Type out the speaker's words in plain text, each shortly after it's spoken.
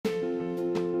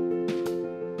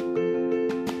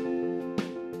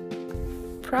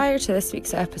prior to this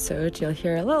week's episode, you'll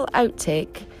hear a little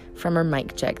outtake from our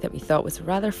mic check that we thought was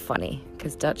rather funny,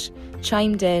 because Dutch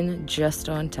chimed in just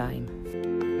on time.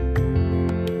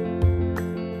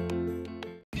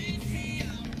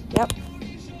 Yep.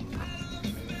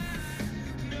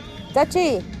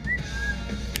 Dutchie!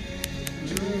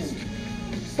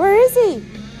 Where is he?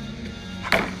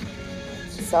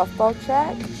 Softball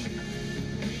check.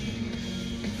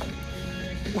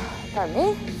 Pardon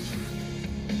me.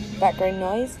 Background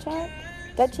noise check.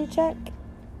 Dutchie check.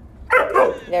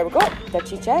 There we go.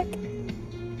 Dutchie check.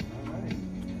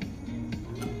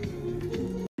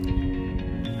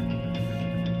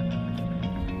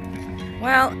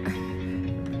 Well,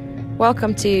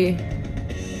 welcome to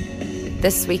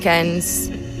this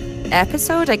weekend's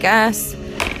episode, I guess.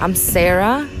 I'm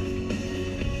Sarah.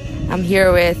 I'm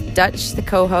here with Dutch, the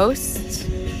co-host,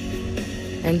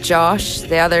 and Josh,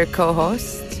 the other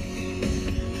co-host.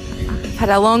 I've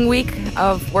had a long week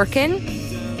of working,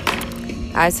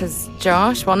 as has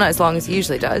Josh. Well, not as long as he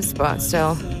usually does, but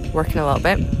still working a little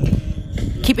bit.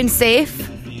 Keeping safe,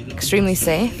 extremely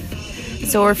safe.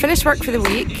 So we're finished work for the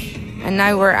week, and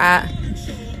now we're at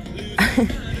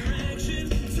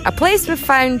a place we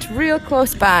found real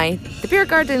close by. The beer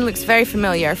garden looks very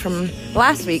familiar from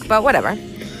last week, but whatever.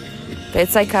 But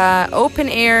it's like a open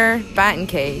air batting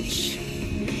cage.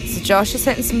 So Josh is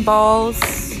hitting some balls.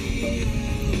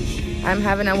 I'm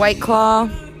having a White Claw.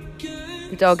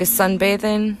 The dog is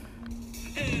sunbathing.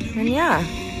 And yeah.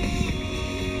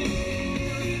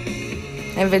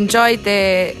 I've enjoyed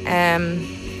the,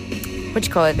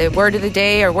 the word of the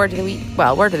day or word of the week.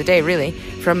 Well, word of the day, really.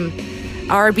 From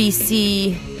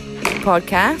RBC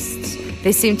podcasts.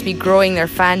 They seem to be growing their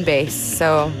fan base.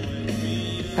 So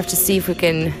I have to see if we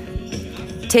can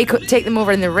take them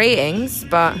over in the ratings,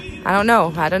 but I don't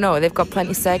know. They've got plenty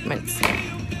of segments.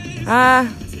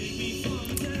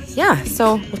 Yeah,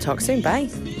 so we'll talk soon. Bye.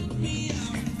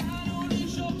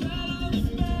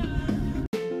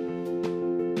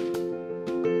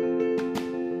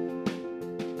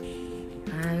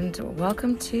 And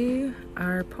welcome to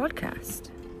our podcast.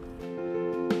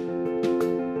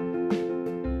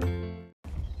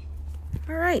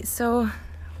 All right, so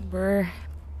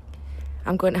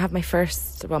I'm going to have my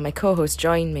co-host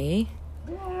join me.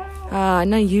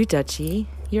 Not you, Dutchie.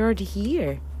 You're already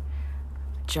here.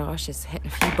 Josh is hitting a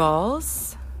few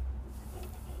balls.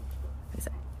 It's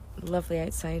lovely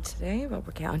outside today, but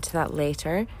we'll get onto that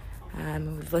later.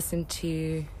 We've listened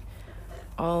to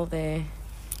all the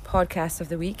podcasts of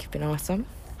the week. Been awesome.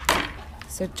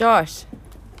 So, Josh.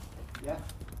 Yeah.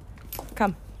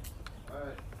 Come. All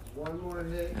right. One more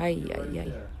hit. Aye.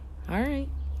 All right.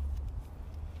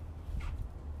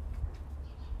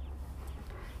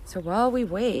 So while we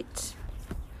wait,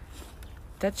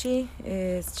 Dutchie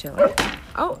is chilling.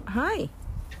 Oh, hi.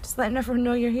 Just letting everyone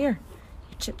know you're here.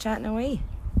 You're chit-chatting away.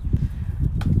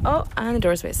 Oh, and the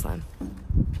door's about to slam.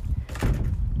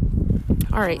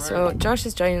 All right, so Josh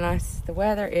is joining us. The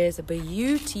weather is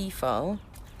beautiful.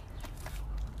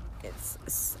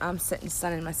 I'm sitting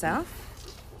sunning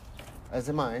myself. As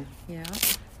am I. Yeah.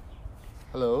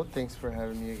 Hello, thanks for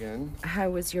having me again. How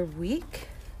was your week?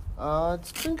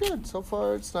 It's been good. So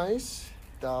far, it's nice.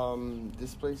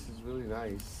 This place is really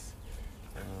nice.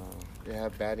 They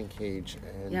have batting cage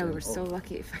and Yeah, we were so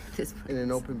lucky to find this place. in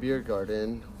an open beer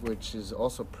garden, which is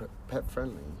also pet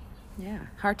friendly. Yeah,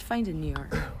 hard to find in New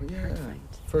York. Yeah.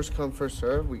 First come, first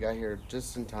serve. We got here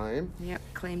just in time. Yep,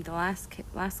 claimed the last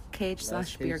cage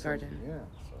 / beer garden. Yeah,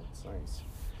 so it's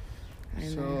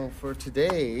nice. So for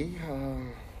today,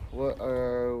 what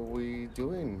are we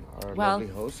doing? Our lovely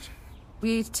host.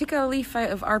 We took a leaf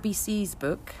out of RBC's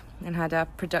book and had a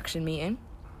production meeting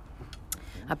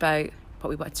about what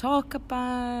we want to talk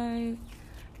about.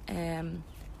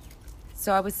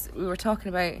 So we were talking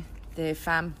about the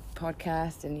FAM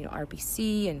podcast and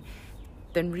RBC, and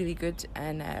been really good.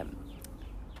 And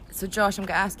so Josh, I'm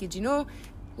going to ask you, do you know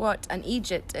what an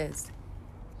Egypt is?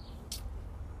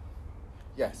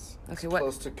 Yes. Okay, it's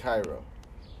close to Cairo.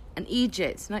 An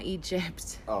Egypt, not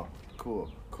Egypt. Oh, cool.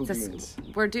 Cool beans.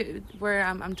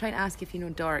 I'm trying to ask if you know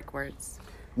Doric words.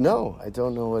 No, I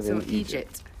don't know what in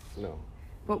Egypt. No.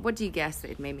 What do you guess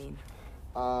that it may mean?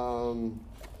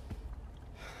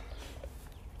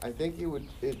 I think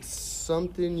it's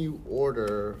something you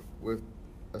order with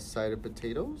a side of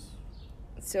potatoes.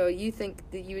 So you think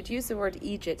that you would use the word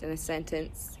Egypt in a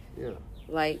sentence? Yeah.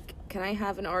 Like, can I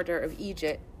have an order of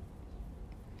Egypt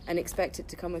and expect it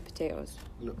to come with potatoes?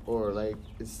 No, or like,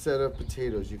 instead of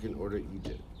potatoes, you can order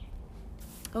Egypt.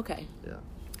 Okay. Yeah.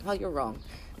 Well, you're wrong.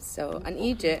 So an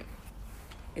Egypt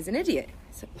is an idiot.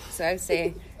 So I would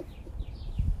say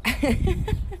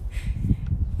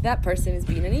That person has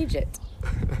been in Egypt.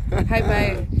 How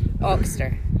about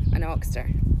Oxter? An Oxter.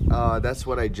 That's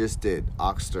what I just did.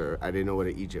 Oxter. I didn't know what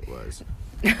an Egypt was.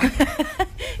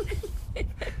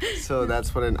 So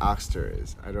that's what an Oxter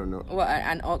is. I don't know. What,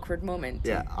 an awkward moment?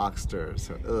 Yeah, Oxter.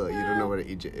 So, you don't know what an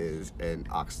Egypt is, and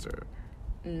Oxter.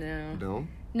 No. No?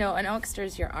 No, an Oxter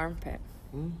is your armpit.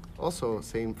 Also,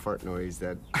 same fart noise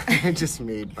that I just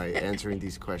made by answering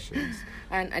these questions.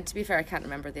 And to be fair, I can't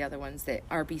remember the other ones that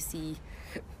RBC,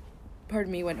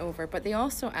 went over. But they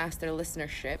also asked their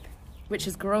listenership, which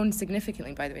has grown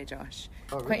significantly, by the way, Josh.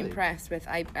 Oh, really? Quite impressed with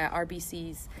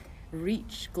RBC's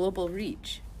reach, global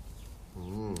reach.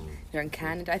 They're in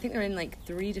Canada. I think they're in like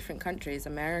 3 different countries: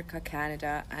 America,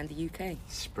 Canada, and the UK.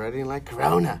 Spreading like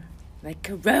corona. Like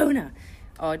corona.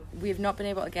 Oh, we have not been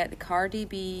able to get the Cardi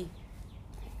B,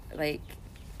 like,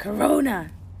 coronavirus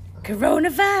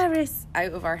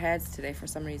out of our heads today for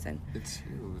some reason. It's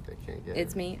you that can't get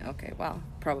It's it. me? Okay, well,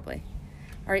 probably.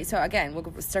 All right, so again, we'll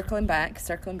go circling back.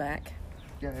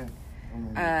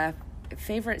 Yeah.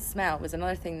 Favorite smell was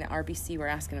another thing that RBC were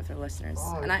asking of their listeners.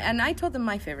 Oh, and I told them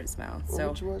my favorite smell. Well, So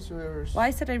which was yours? well,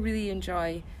 I said I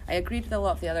agreed with a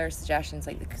lot of the other suggestions,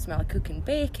 like the smell of cooking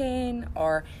bacon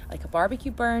or like a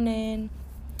barbecue burning,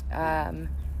 and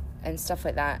stuff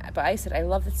like that. But I said I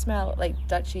love the smell, like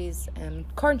Dutchie's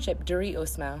corn chip Dorito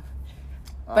smell.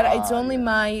 But it's only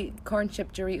my corn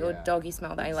chip Dorito doggy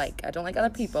smell that I like. I don't like other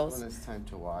people's. When it's time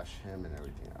to wash him and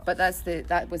everything else. But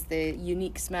that was the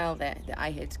unique smell that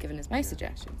I had given as my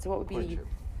suggestion. So what would be Corn chip.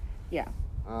 Yeah.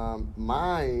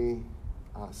 My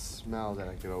smell that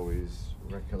I could always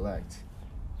recollect.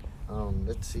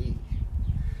 Let's see.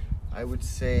 I would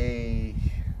say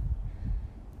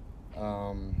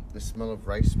the smell of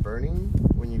rice burning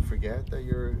when you forget that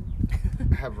you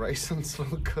have rice on slow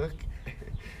cook.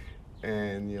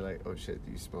 And you're like, oh shit,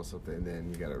 you smell something, and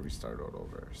then you gotta restart all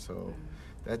over. So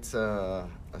that's a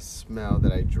smell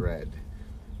that I dread.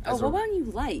 One you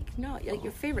like, not like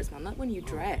your favorite smell, not one you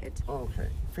dread. Oh, okay.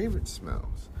 Favorite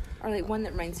smells. Or like one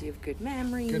that reminds you of good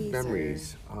memories. Good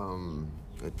memories.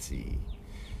 Let's see.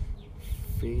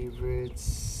 Favorite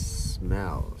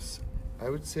smells. I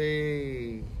would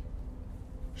say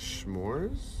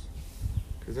s'mores.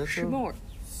 Cause that's S'more.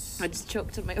 I just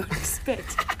choked on my own spit.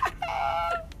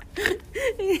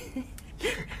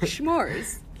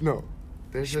 S'mores. No.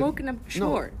 Smoking a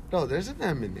s'more. No, there's an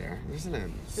M in there. There's an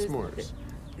M. S'mores.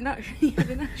 They're not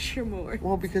s'more.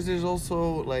 Well, because there's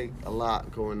also like a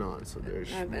lot going on, so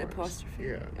there's An s'mores. apostrophe.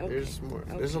 Yeah, Okay. there's s'mores.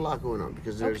 Okay. There's a lot going on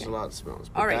because there's Okay. a lot of smells.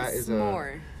 But All right, that is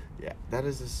s'more. that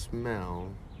is a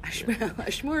smell. A smell.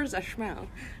 A s'more is a smell.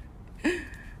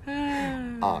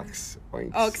 Ox.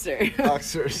 Oinks. Oxer.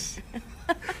 Oxers.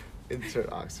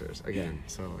 Insert oxers again.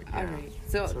 So yeah. All right.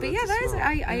 So but that's yeah, a that is. smell.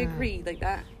 I agree. Like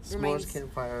that S'mores reminds.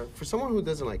 campfire. For someone who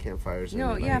doesn't like campfires.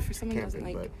 No, and, yeah, like, for someone who doesn't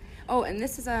camping, like. but Oh, and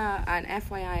this is an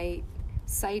FYI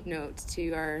side note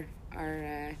to our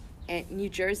New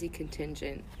Jersey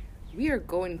contingent. We are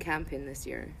going camping this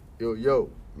year. Yo,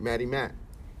 Maddie Matt.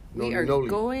 We are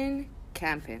going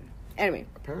camping. Anyway.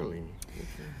 Apparently.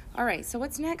 Okay. All right. So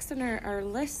what's next on our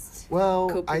list? Well,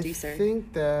 I Co-producer.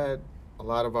 think that a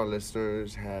lot of our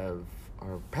listeners are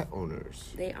pet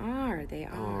owners. They are.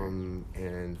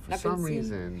 And for some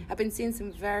reason, I've been seeing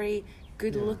some very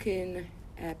good-looking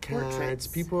portraits. cats.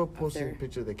 People are of posting their-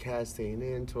 pictures of the cats staying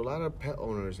in to a lot of pet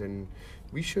owners, and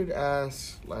we should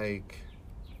ask like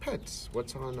pets.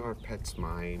 What's on our pets'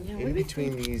 mind Yeah, what in do we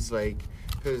between think? these? Like,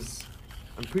 because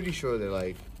I'm pretty sure they're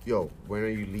like, yo, when are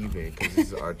you leaving? Because this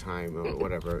is our time or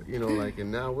whatever. You know, like,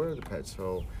 and now where are the pets?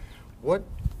 So, what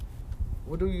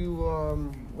do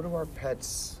our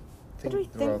pets think? What do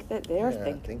we think that they're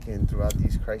thinking throughout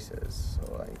these crises?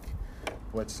 So, like,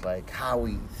 what's like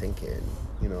Howie thinking?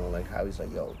 You know, like Howie's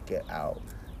like, yo, get out.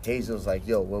 Hazel's like,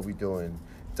 yo, what we doing?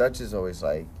 Dutch is always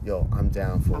like, yo, I'm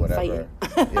down for I'm whatever.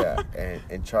 fighting. Yeah,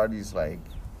 and Charlie's like,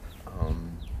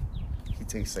 he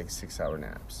takes like 6-hour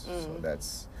naps. So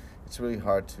it's really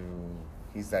hard to.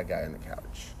 He's that guy on the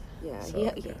couch. Yeah,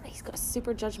 So, he's got a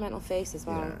super judgmental face as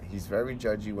well. Yeah, he's very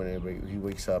judgy whenever he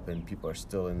wakes up and people are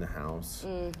still in the house.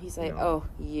 He's like, you know.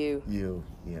 oh, you.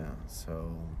 Yeah.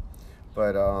 So,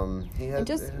 but he has. And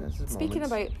just it has his speaking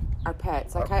moments. about our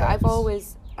pets, like Our I've pets.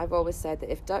 always said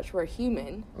that if Dutch were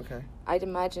human, Okay. I'd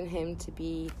imagine him to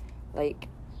be like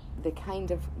the kind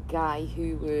of guy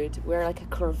who would wear like a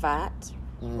cravat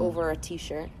over a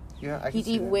t-shirt. Yeah, I can He'd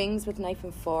see eat that. wings with knife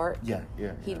and fork. Yeah.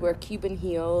 He'd wear Cuban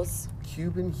heels.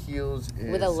 Cuban heels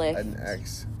is With a lift. an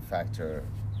X factor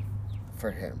for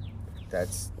him.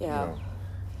 That's Yeah.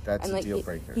 That's and a like deal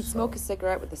breaker. he'd smoke a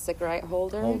cigarette with a cigarette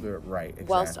holder. Right, exactly.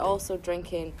 Whilst also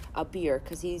drinking a beer,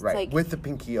 because he's right. like with the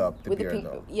pinky up, the beer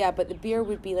though. Yeah, but the beer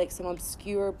would be like some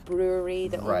obscure brewery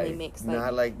that only makes like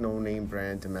not like no name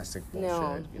brand domestic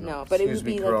bullshit. No, but it would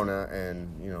be Corona like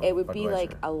and it would be Budweiser.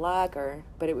 like a lager,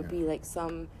 but it would be like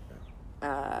some.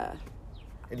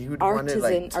 And he would want it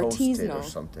like toasted artisanal or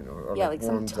something, or yeah, like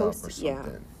some warmed toast, up or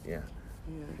something. Yeah.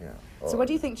 So what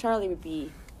do you think Charlie would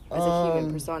be as a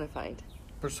human personified?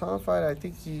 Personified, I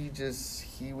think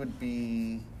he would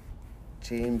be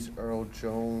James Earl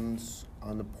Jones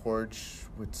on the porch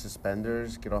with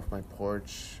suspenders. Get off my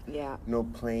porch. Yeah. No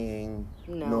playing.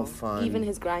 No fun. Even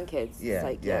his grandkids. Yeah,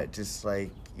 like, just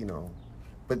like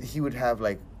but he would have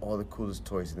like all the coolest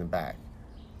toys in the back.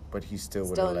 But he still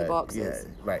would in the boxes.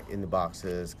 Yeah, right, in the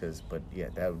boxes. But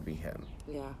that would be him.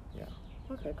 Yeah. Yeah.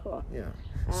 Okay, cool. Yeah.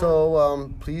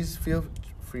 So please feel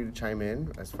free to chime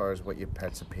in as far as what your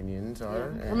pet's opinions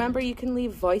are. Yeah. Remember, you can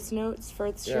leave voice notes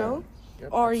for the show,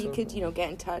 or you could get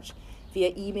in touch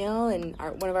via email, and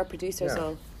one of our producers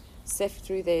will sift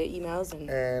through the emails.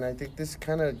 And I think this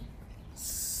kind of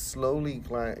slowly,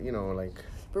 like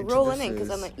we're rolling in because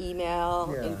I'm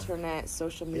email, internet,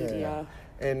 social media,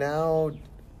 and now.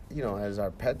 As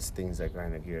our pets, things that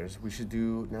grind our gears, we should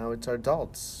do now. It's our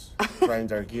adults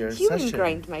grind our gears. Human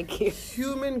grind my gears.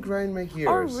 Human grind my gears.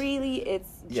 Or really,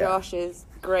 it's Josh's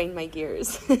grind my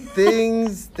gears.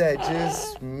 Things that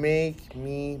just make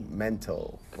me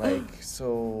mental.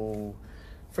 So,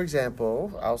 for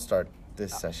example, I'll start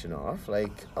this session off.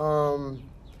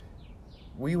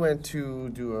 We went to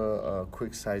do a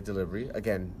quick side delivery.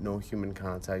 Again, no human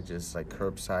contact, just like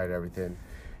curbside, everything.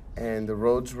 And the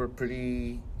roads were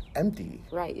pretty empty.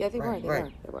 Right, yeah, they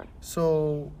were.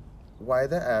 So why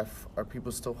the F are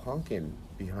people still honking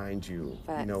behind you?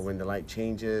 Facts. When the light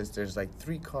changes, there's like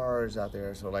 3 cars out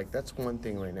there. So that's one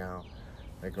thing right now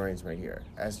that grinds my gear.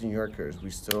 As New Yorkers, we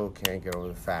still can't get over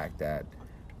the fact that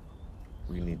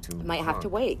we need to might have to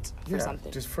wait for something.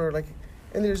 Just for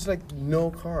and there's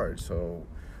no cars. So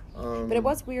but it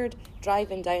was weird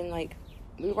driving down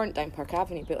we weren't down Park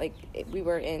Avenue, but we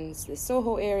were in the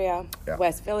Soho area,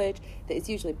 West Village, that is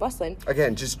usually bustling.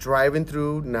 Again, just driving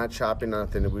through, not shopping,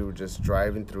 nothing. We were just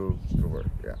driving through work.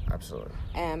 Yeah, absolutely.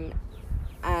 And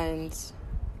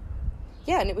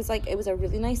it was it was a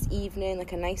really nice evening,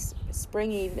 a nice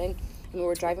spring evening, and we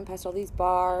were driving past all these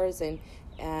bars and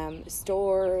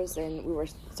stores, and we were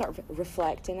sort of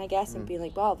reflecting, I guess, and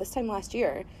being wow, this time last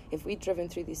year, if we'd driven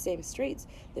through these same streets,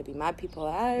 there'd be mad people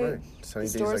out. Right. Sunny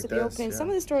the stores would be open. Yeah. Some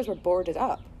of the stores were boarded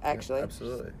up, actually. Yeah,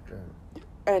 absolutely.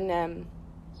 Yeah. And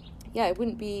it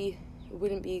wouldn't be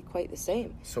quite the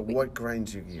same. So what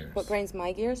grinds your gears? What grinds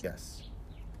my gears? Yes.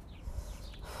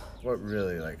 What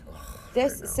really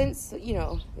this right since in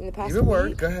the past even week,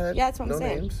 work. Go ahead. Yeah, that's what I'm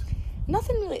saying. Names.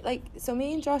 Nothing really, so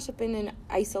me and Josh have been in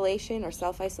isolation or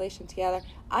self-isolation together.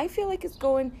 I feel like it's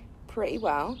going pretty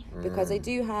well because I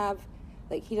do have,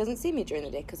 he doesn't see me during the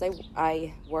day because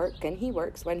I work and he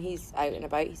works when he's out and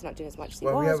about. He's not doing as much as he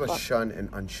was. Well, we have a shun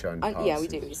and unshun policy. Yeah, we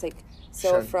do. It's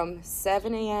shun. From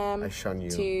 7 a.m.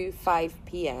 to 5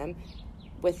 p.m.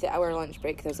 with the hour lunch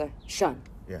break, there's a shun.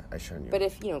 Yeah, I shun you. But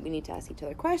if, we need to ask each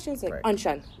other questions, right.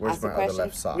 unshun. Where's ask my a question, other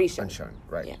left sock? reshun. Unshun.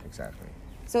 Right, exactly.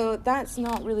 So that's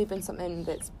not really been something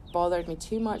that's bothered me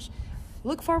too much.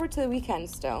 Look forward to the weekend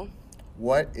still.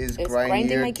 What is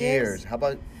grinding your my gears? How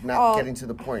about not getting to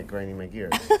the point, grinding my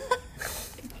gears?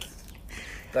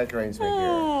 That grinds my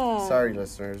gears. Sorry,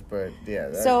 listeners, but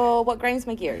yeah. So what grinds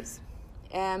my gears?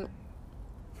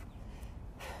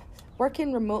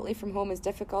 Working remotely from home is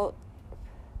difficult,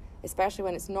 especially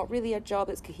when it's not really a job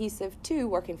that's cohesive to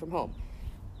working from home.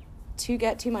 To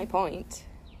get to my point,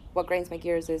 what grinds my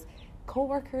gears is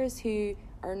co-workers who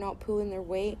are not pulling their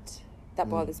weight. That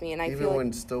bothers me, and I even feel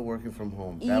when still working from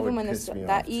home, even when they're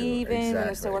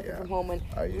still working from home, when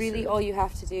really all you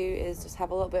have to do is just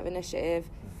have a little bit of initiative,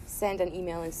 send an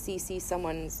email and CC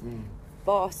someone's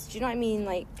boss. Do you know what I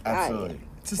mean? Absolutely.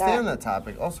 To stay on that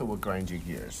topic, also what grinds your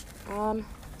gears?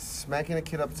 Smacking a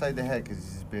kid upside the head because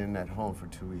he's been at home for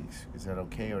 2 weeks. Is that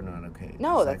okay or not okay?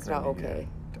 No, that's not okay.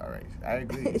 All right, I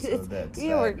agree. So that's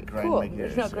we're grind cool. my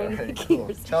gears. It's not grinding my gears.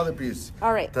 Cool. Child abuse.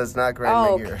 All right. Does not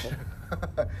grind my gears.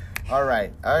 All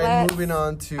right. Moving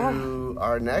on to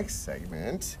our next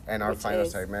segment and our final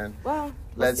segment. Well,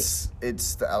 it's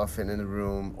the elephant in the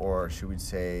room, or should we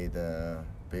say the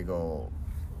big old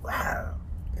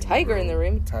tiger in the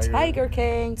room. Tiger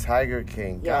King. Tiger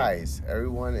King. Yeah. Guys,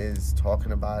 everyone is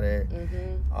talking about it.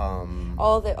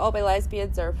 All my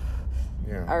lesbians are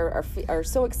are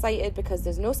so excited because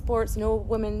there's no sports, no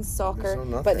women's soccer,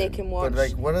 but they can watch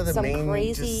what are the some main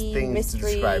crazy things mystery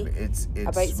to describe it? It's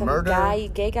about some murder,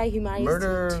 gay guy who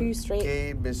marries two straight.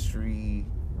 Gay mystery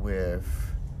with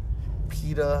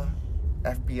PETA,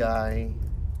 FBI,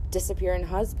 disappearing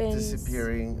husbands,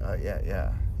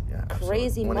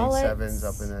 crazy mullets, 187's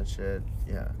up in that shit.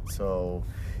 Yeah, so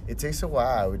it takes a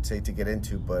while, I would say, to get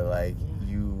into, but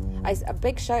a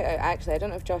big shout out, actually, I don't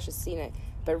know if Josh has seen it,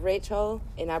 but Rachel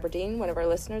in Aberdeen, one of our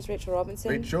listeners, Rachel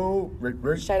Robinson,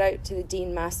 shout out to the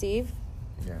Dean Massive,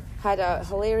 had a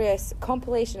hilarious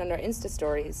compilation on our Insta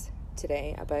stories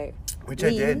today about which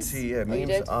memes. I did see, memes. You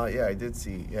did? I did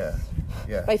see, yeah.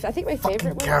 I think my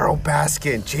favorite one. Carol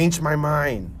Baskin changed my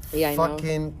mind. Yeah, I know.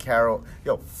 Fucking Carol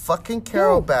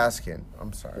Baskin.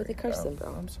 I'm sorry. With the cursing,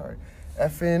 bro. I'm sorry.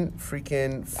 Effing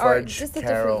freaking fudge just a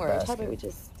Carol different word. Baskin. How about we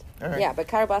just... Right. Yeah, but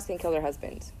Carol Baskin killed her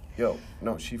husband.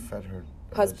 No, she fed her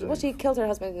husband. Well, she killed her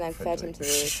husband and then fed him to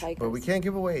the tigers. But we can't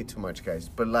give away too much, guys.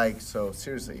 But so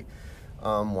seriously,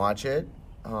 watch it.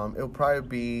 It'll probably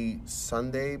be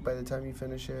Sunday by the time you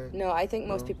finish it. No, I think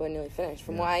most people are nearly finished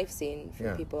from what I've seen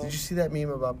from people. Did you see that meme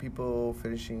about people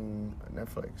finishing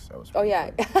Netflix? That was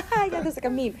yeah, there's like a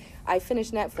meme. I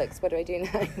finished Netflix. What do I do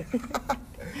now?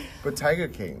 But Tiger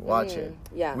King, watch it.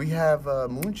 Yeah. We have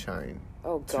Moonshine.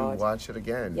 Oh God. To watch it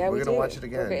again. Yeah, we're gonna watch it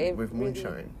again with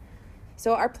Moonshine. Really.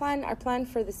 So our plan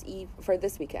for this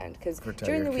weekend, because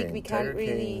during the week we can't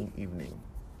really evening.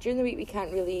 During the week we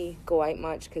can't really go out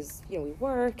much because we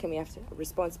work and we have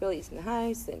responsibilities in the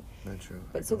house and. That's true.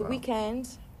 But so the weekend,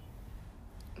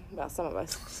 well, some of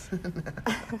us.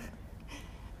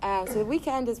 So the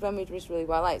weekend is when we just really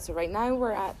well out. So right now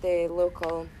we're at the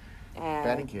local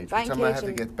batting cage, which I'm gonna have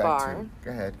to get back to.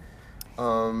 Go ahead.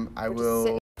 I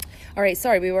will. All right,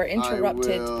 sorry, we were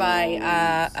interrupted by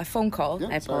a phone call.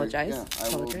 I apologize. Yeah,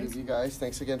 I will give you guys.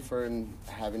 Thanks again for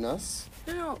having us.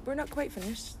 No, we're not quite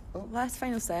finished. Oh. Last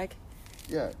final seg.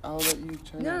 Yeah, I'll let you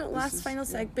chime in. No, last final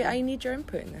seg, but I need your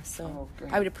input in this, so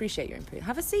I would appreciate your input.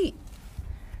 Have a seat.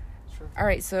 Sure. All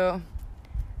right, so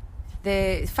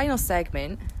the final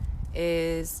segment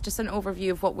is just an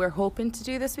overview of what we're hoping to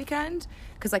do this weekend.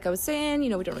 Because like I was saying, we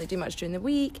don't really do much during the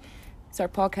week. So our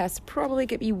podcast will probably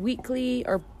get me weekly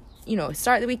or,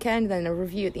 start the weekend, then a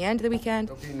review at the end of the weekend.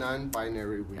 It'll be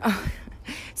non-binary weekly.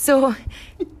 So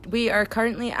we are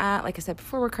currently at, like I said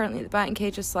before, we're currently at the batting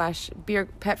cages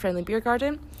 / pet-friendly beer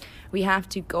garden. We have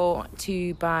to go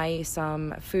to buy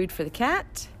some food for the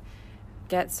cat,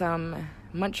 get some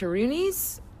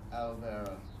muncharoonies.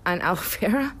 Aloe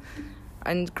vera.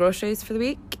 And groceries for the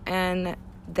week. And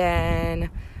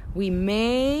then we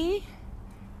may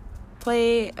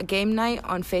play a game night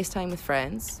on FaceTime with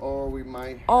friends. Or we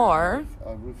might have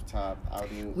a rooftop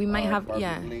outing. We might have,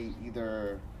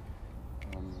 either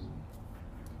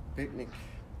picnic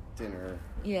dinner.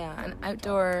 Yeah, an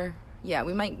outdoor. Yeah,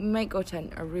 we might go to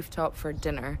a rooftop for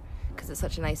dinner because it's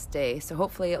such a nice day. So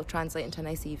hopefully it'll translate into a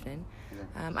nice evening.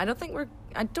 Yeah. I don't think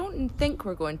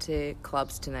we're going to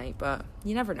clubs tonight, but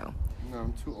you never know. No,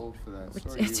 I'm too old for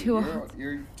that.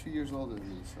 You're 2 years older than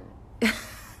me, so.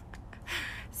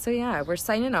 So yeah, we're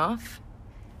signing off.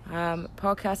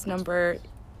 Podcast number,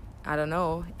 I don't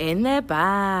know, in the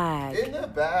bag. In the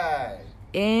bag.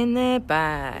 In the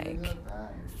bag. In the bag.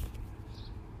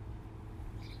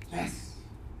 Yes.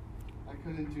 I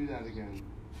couldn't do that again.